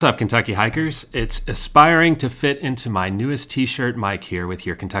What's up, Kentucky hikers? It's aspiring to fit into my newest t-shirt, Mike, here with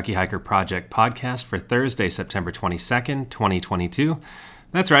your Kentucky Hiker Project podcast for Thursday, September 22nd, 2022.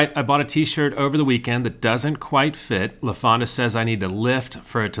 That's right, I bought a t-shirt over the weekend that doesn't quite fit. LaFonda says I need to lift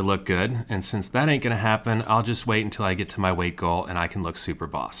for it to look good, and since that ain't gonna happen, I'll just wait until I get to my weight goal and I can look super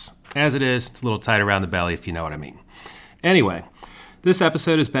boss. As it is, it's a little tight around the belly if you know what I mean. Anyway, this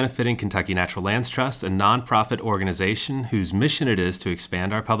episode is benefiting Kentucky Natural Lands Trust, a nonprofit organization whose mission it is to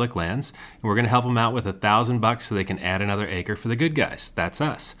expand our public lands, and we're going to help them out with $1,000 so they can add another acre for the good guys. That's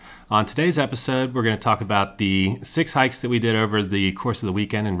us. On today's episode, we're going to talk about the 6 hikes that we did over the course of the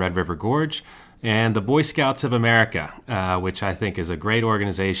weekend in Red River Gorge, and the Boy Scouts of America, which I think is a great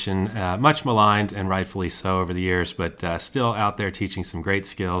organization, much maligned and rightfully so over the years, but still out there teaching some great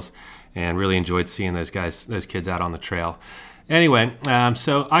skills, and really enjoyed seeing those kids out on the trail. Anyway,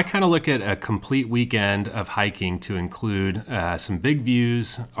 so I kind of look at a complete weekend of hiking to include some big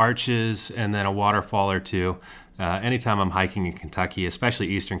views, arches, and then a waterfall or two. Anytime I'm hiking in Kentucky, especially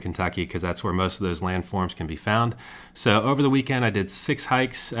eastern Kentucky, because that's where most of those landforms can be found. So over the weekend, I did 6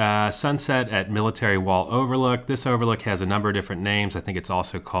 hikes. Sunset at Military Wall Overlook. This overlook has a number of different names. I think it's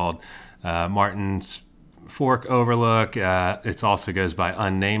also called Martin's Fork Overlook. It also goes by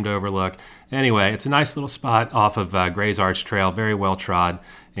Unnamed Overlook. Anyway, it's a nice little spot off of Gray's Arch Trail, very well trod,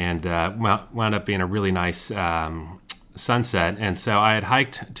 and wound up being a really nice sunset. And so I had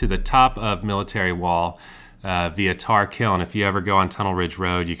hiked to the top of Military Wall via Tar Kiln. If you ever go on Tunnel Ridge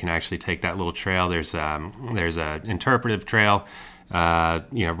Road, you can actually take that little trail. There's a interpretive trail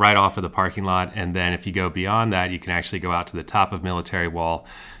right off of the parking lot, and then if you go beyond that, you can actually go out to the top of Military Wall.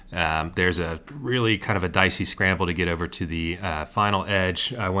 There's a really kind of a dicey scramble to get over to the final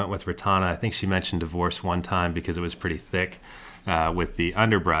edge. I went with Ratana. I think she mentioned divorce one time because it was pretty thick with the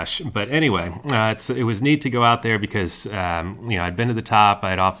underbrush. But anyway, it was neat to go out there because I'd been to the top.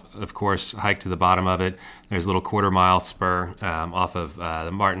 I had of course hiked to the bottom of it. There's a little quarter-mile spur off of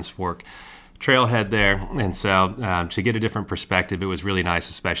the Martin's Fork trailhead there, and so to get a different perspective, it was really nice,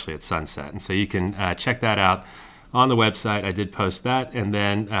 especially at sunset. And so you can check that out on the website. I did post that, and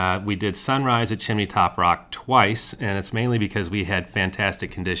then we did sunrise at Chimney Top Rock twice, and it's mainly because we had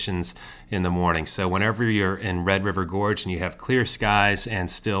fantastic conditions in the morning. So whenever you're in Red River Gorge and you have clear skies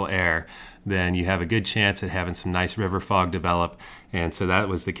and still air, then you have a good chance at having some nice river fog develop. And so that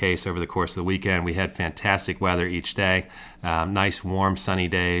was the case over the course of the weekend. We had fantastic weather each day, nice warm sunny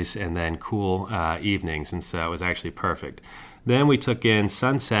days, and then cool evenings, and so it was actually perfect. Then we took in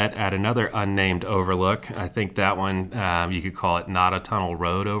sunset at another unnamed overlook. I think that one, you could call it not a tunnel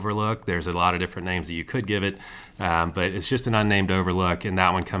road overlook. There's a lot of different names that you could give it, but it's just an unnamed overlook, and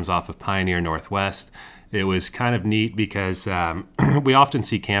that one comes off of Pioneer Northwest. It was kind of neat because we often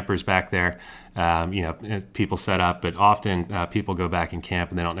see campers back there, people set up, but often people go back and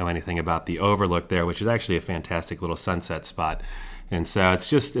camp and they don't know anything about the overlook there, which is actually a fantastic little sunset spot. And so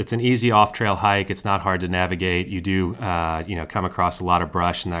it's an easy off-trail hike. It's not hard to navigate. You do, come across a lot of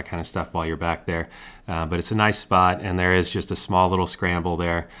brush and that kind of stuff while you're back there. But it's a nice spot, and there is just a small little scramble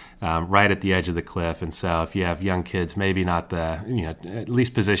there right at the edge of the cliff. And so if you have young kids, maybe not at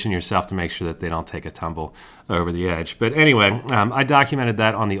least position yourself to make sure that they don't take a tumble over the edge. But anyway, I documented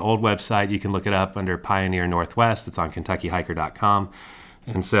that on the old website. You can look it up under Pioneer Northwest. It's on KentuckyHiker.com.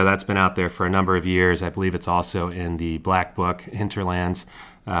 And so that's been out there for a number of years. I believe it's also in the Black Book, Hinterlands,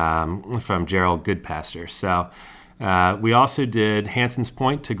 from Gerald Goodpaster. So we also did Hanson's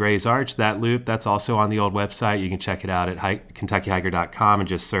Point to Gray's Arch, that loop. That's also on the old website. You can check it out at KentuckyHiker.com and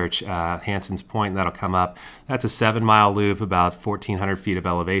just search Hanson's Point, and that'll come up. That's a 7-mile loop, about 1,400 feet of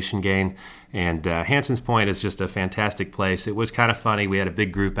elevation gain. And Hanson's Point is just a fantastic place. It was kind of funny. We had a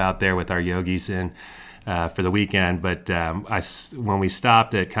big group out there with our yogis in for the weekend, but when we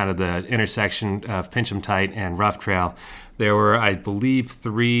stopped at kind of the intersection of Pincham-Tite and Rough Trail, there were, I believe,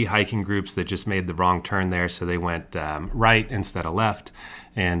 3 hiking groups that just made the wrong turn there, so they went right instead of left,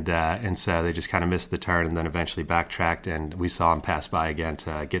 and so they just kind of missed the turn and then eventually backtracked, and we saw them pass by again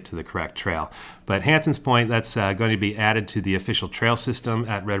to get to the correct trail. But Hanson's Point, that's going to be added to the official trail system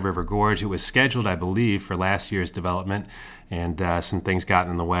at Red River Gorge. It was scheduled, I believe, for last year's development, and some things got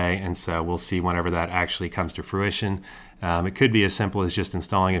in the way, and so we'll see whenever that actually comes to fruition. It could be as simple as just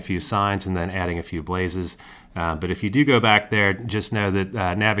installing a few signs and then adding a few blazes. But if you do go back there, just know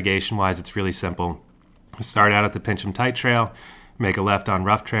that navigation-wise, it's really simple. Start out at the Pincham-Tite Trail, make a left on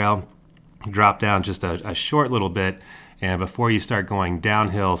Rough Trail, drop down just a short little bit, and before you start going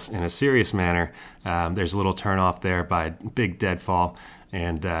downhills in a serious manner, there's a little turnoff there by Big Deadfall,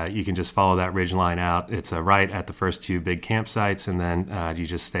 and you can just follow that ridge line out. It's a right at the first 2 big campsites, and then you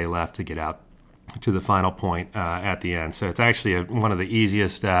just stay left to get out to the final point at the end. So it's actually one of the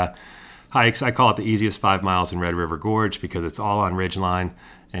easiest hikes. I call it the easiest 5 miles in Red River Gorge because it's all on ridgeline,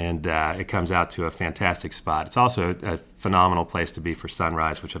 and it comes out to a fantastic spot. It's also a phenomenal place to be for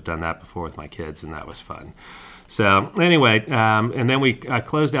sunrise, which I've done that before with my kids, and that was fun. So anyway, and then we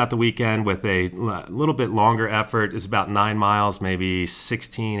closed out the weekend with a little bit longer effort. It's about 9 miles, maybe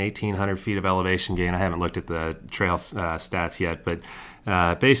 1,800 feet of elevation gain. I haven't looked at the trail stats yet, but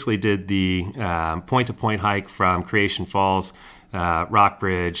basically did the point-to-point hike from Creation Falls,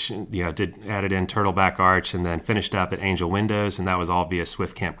 Rockbridge, added in Turtleback Arch, and then finished up at Angel Windows, and that was all via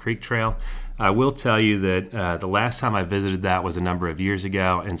Swift Camp Creek Trail. I will tell you that the last time I visited that was a number of years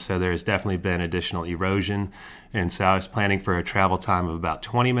ago, and so there's definitely been additional erosion. And so I was planning for a travel time of about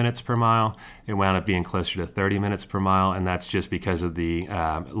 20 minutes per mile. It wound up being closer to 30 minutes per mile, and that's just because of the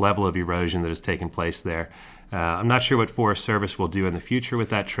level of erosion that has taken place there. I'm not sure what Forest Service will do in the future with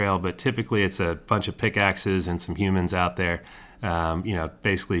that trail, but typically it's a bunch of pickaxes and some humans out there,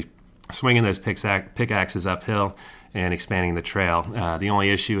 basically swinging those pickaxes uphill and expanding the trail. The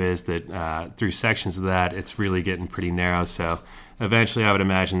only issue is that through sections of that, it's really getting pretty narrow. So eventually I would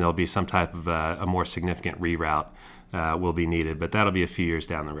imagine there'll be some type of a more significant reroute will be needed, but that'll be a few years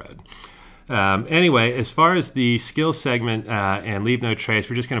down the road. Anyway, as far as the skills segment and Leave No Trace,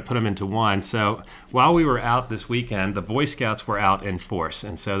 we're just going to put them into one. So while we were out this weekend, the Boy Scouts were out in force.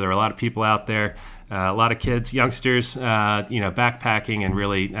 And so there were a lot of people out there, a lot of kids, youngsters, backpacking and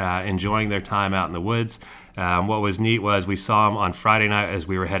really enjoying their time out in the woods. What was neat was we saw them on Friday night as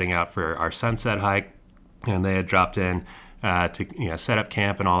we were heading out for our sunset hike, and they had dropped in to set up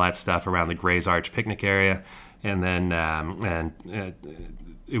camp and all that stuff around the Gray's Arch picnic area. And then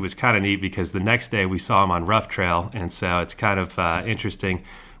it was kind of neat because the next day we saw them on Rough Trail, and so it's kind of interesting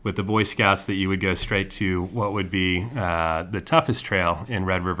with the Boy Scouts that you would go straight to what would be the toughest trail in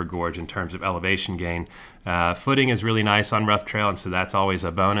Red River Gorge in terms of elevation gain. Footing is really nice on Rough Trail, and so that's always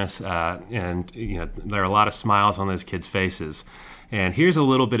a bonus. And there are a lot of smiles on those kids' faces. And here's a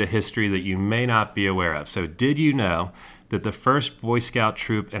little bit of history that you may not be aware of. So did you know that the first Boy Scout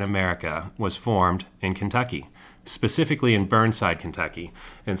troop in America was formed in Kentucky? Specifically in Burnside, Kentucky.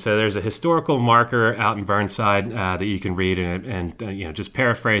 And so there's a historical marker out in Burnside that you can read, and just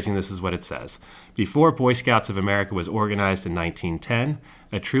paraphrasing, this is what it says. Before Boy Scouts of America was organized in 1910,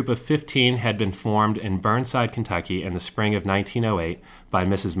 a troop of 15 had been formed in Burnside, Kentucky in the spring of 1908 by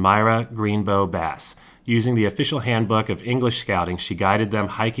Mrs. Myra Greenbow Bass. Using the official handbook of English Scouting, she guided them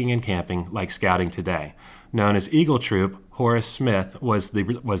hiking and camping like scouting today. Known as Eagle Troop, Horace Smith was the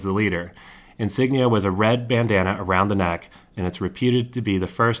leader. Insignia was a red bandana around the neck, and it's reputed to be the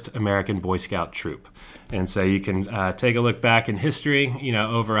first American Boy Scout troop. And so you can take a look back in history.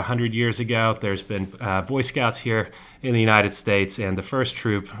 Over 100 years ago, there's been Boy Scouts here in the United States, and the first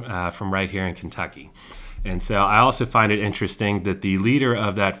troop from right here in Kentucky. And so I also find it interesting that the leader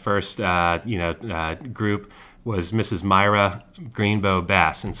of that first group was Mrs. Myra Greenbow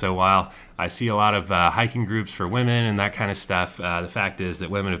Bass. And so while I see a lot of hiking groups for women and that kind of stuff, the fact is that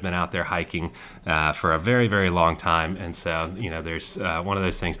women have been out there hiking for a very, very long time. And so, there's one of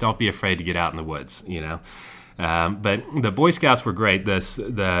those things, don't be afraid to get out in the woods, But the Boy Scouts were great.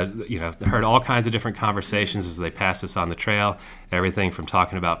 Heard all kinds of different conversations as they passed us on the trail, everything from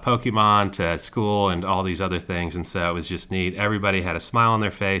talking about Pokemon to school and all these other things. And so it was just neat. Everybody had a smile on their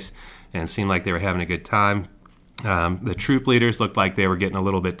face and seemed like they were having a good time. The troop leaders looked like they were getting a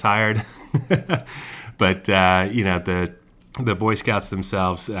little bit tired, but the Boy Scouts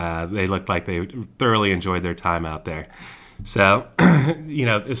themselves, they looked like they thoroughly enjoyed their time out there. So,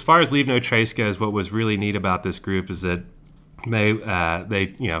 as far as Leave No Trace goes, what was really neat about this group is that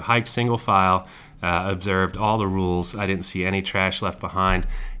they hiked single file, observed all the rules. I didn't see any trash left behind,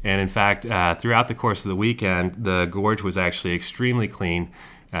 and in fact, throughout the course of the weekend, the gorge was actually extremely clean.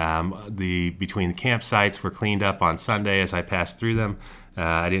 Between the campsites were cleaned up on Sunday as I passed through them.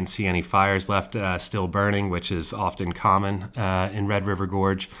 I didn't see any fires left still burning, which is often common in Red River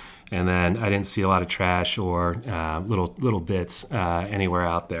Gorge. And then I didn't see a lot of trash or little bits anywhere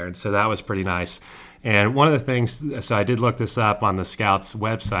out there. And so that was pretty nice. And one of the things, so I did look this up on the Scouts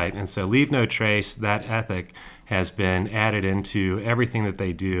website. And so Leave No Trace, that ethic has been added into everything that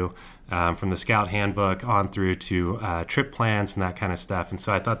they do, from the Scout Handbook on through to trip plans and that kind of stuff. And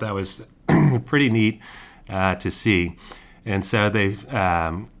so I thought that was pretty neat to see. And so they've,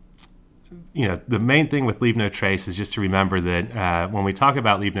 the main thing with Leave No Trace is just to remember that when we talk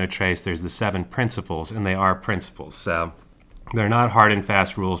about Leave No Trace, there's the 7 principles, and they are principles. So they're not hard and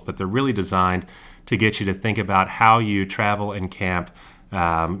fast rules, but they're really designed to get you to think about how you travel and camp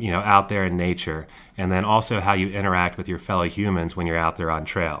out there in nature, and then also how you interact with your fellow humans when you're out there on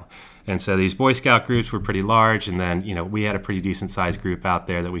trail. And so these Boy Scout groups were pretty large, and then, we had a pretty decent sized group out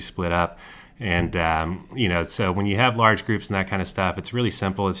there that we split up. And, so when you have large groups and that kind of stuff, it's really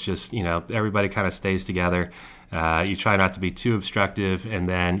simple. It's just, everybody kind of stays together. You try not to be too obstructive, and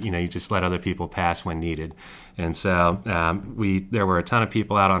then, you just let other people pass when needed. And so there were a ton of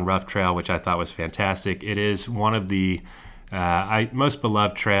people out on Rough Trail, which I thought was fantastic. It is one of the most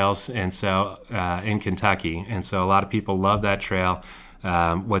beloved trails, and so in Kentucky. And so a lot of people love that trail.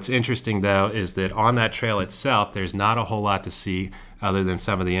 What's interesting, though, is that on that trail itself, there's not a whole lot to see other than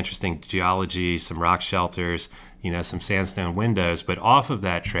some of the interesting geology, some rock shelters, some sandstone windows. But off of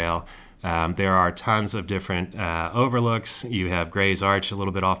that trail, there are tons of different overlooks. You have Gray's Arch a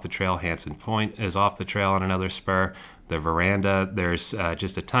little bit off the trail. Hanson Point is off the trail on another spur. The veranda, there's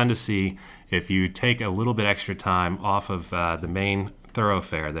just a ton to see if you take a little bit extra time off of the main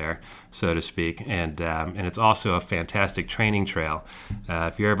thoroughfare there, so to speak. And it's also a fantastic training trail.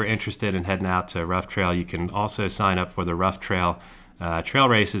 If you're ever interested in heading out to Rough Trail, you can also sign up for the Rough Trail trail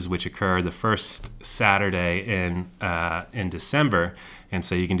races, which occur the first Saturday in December. And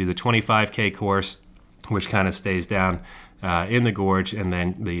so you can do the 25K course, which kind of stays down in the gorge, and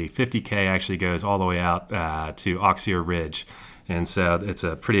then the 50K actually goes all the way out to Auxier Ridge. And so it's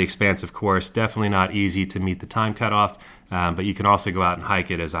a pretty expansive course, definitely not easy to meet the time cutoff, but you can also go out and hike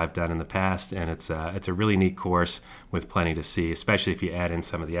it, as I've done in the past, and it's a really neat course with plenty to see, especially if you add in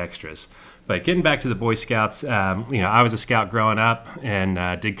some of the extras. But getting back to the Boy Scouts, I was a scout growing up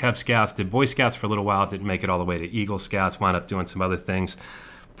and did Cub Scouts, did Boy Scouts for a little while, didn't make it all the way to Eagle Scouts, wound up doing some other things,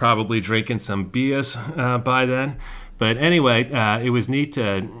 probably drinking some beers by then. But anyway, it was neat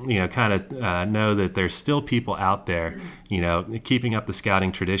to, kind of know that there's still people out there, keeping up the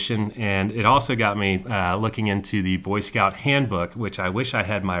scouting tradition. And it also got me looking into the Boy Scout Handbook, which I wish I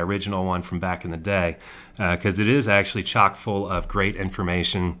had my original one from back in the day, because it is actually chock full of great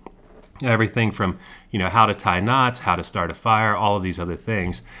information. Everything from, how to tie knots, how to start a fire, all of these other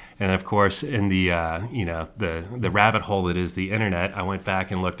things. And of course, in the, the rabbit hole that is the internet, I went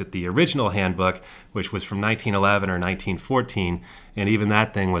back and looked at the original handbook, which was from 1911 or 1914. And even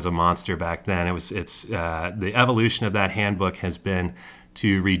that thing was a monster back then. It's the evolution of that handbook has been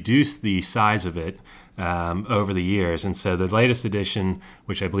to reduce the size of it over the years. And so the latest edition,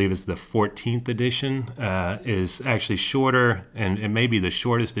 which I believe is the 14th edition, is actually shorter, and it may be the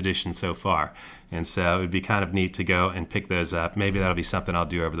shortest edition so far. And so it would be kind of neat to go and pick those up. Maybe that'll be something I'll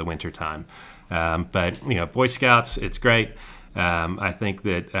do over the winter time. But Boy Scouts, it's great. I think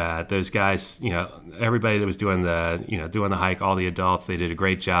that those guys, everybody that was doing the hike, all the adults, they did a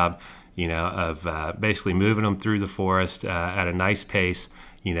great job, of basically moving them through the forest at a nice pace.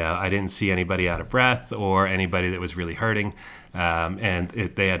 I didn't see anybody out of breath or anybody that was really hurting. And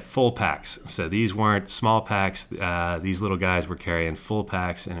they had full packs. So these weren't small packs. These little guys were carrying full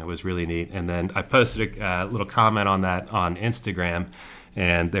packs, and it was really neat. And then I posted a little comment on that on Instagram,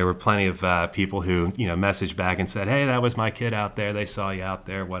 and there were plenty of people who, messaged back and said, hey, that was my kid out there. They saw you out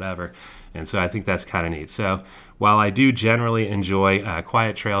there, whatever. And so I think that's kind of neat. So while I do generally enjoy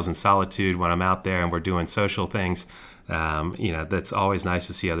quiet trails and solitude when I'm out there and we're doing social things, that's always nice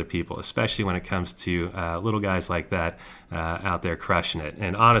to see other people, especially when it comes to little guys like that out there crushing it.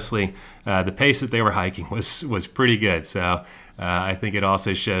 And honestly, the pace that they were hiking was pretty good. So I think it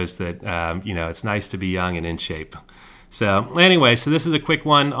also shows that, it's nice to be young and in shape. So anyway, so this is a quick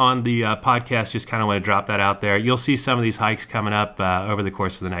one on the podcast. Just kind of want to drop that out there. You'll see some of these hikes coming up over the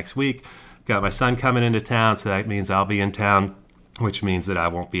course of the next week. Got my son coming into town, so that means I'll be in town, which means that I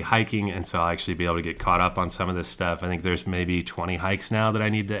won't be hiking, and so I'll actually be able to get caught up on some of this stuff. I think there's maybe 20 hikes now that I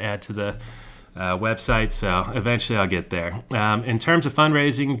need to add to the website, so eventually I'll get there. In terms of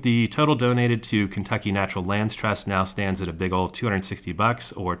fundraising, the total donated to Kentucky Natural Lands Trust now stands at a big old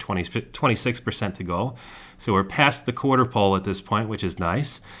 $260 or 26% to goal. So we're past the quarter pole at this point, which is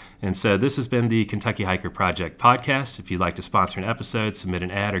nice. And so this has been the Kentucky Hiker Project podcast. If you'd like to sponsor an episode, submit an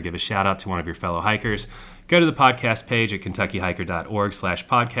ad, or give a shout out to one of your fellow hikers, go to the podcast page at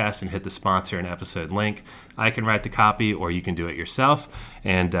kentuckyhiker.org/podcast and hit the sponsor and episode link. I can write the copy, or you can do it yourself.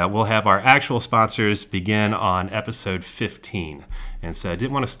 And we'll have our actual sponsors begin on episode 15. And so I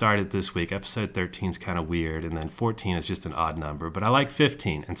didn't want to start it this week. Episode 13 is kind of weird, and then 14 is just an odd number. But I like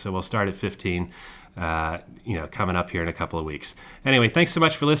 15, and so we'll start at 15. Coming up here in a couple of weeks. Anyway, thanks so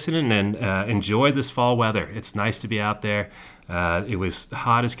much for listening, and enjoy this fall weather. It's nice to be out there. It was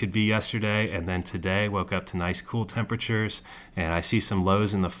hot as could be yesterday, and then today woke up to nice cool temperatures, and I see some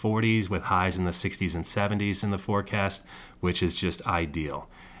lows in the 40s with highs in the 60s and 70s in the forecast, which is just ideal.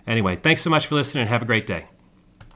 Anyway, thanks so much for listening, and have a great day.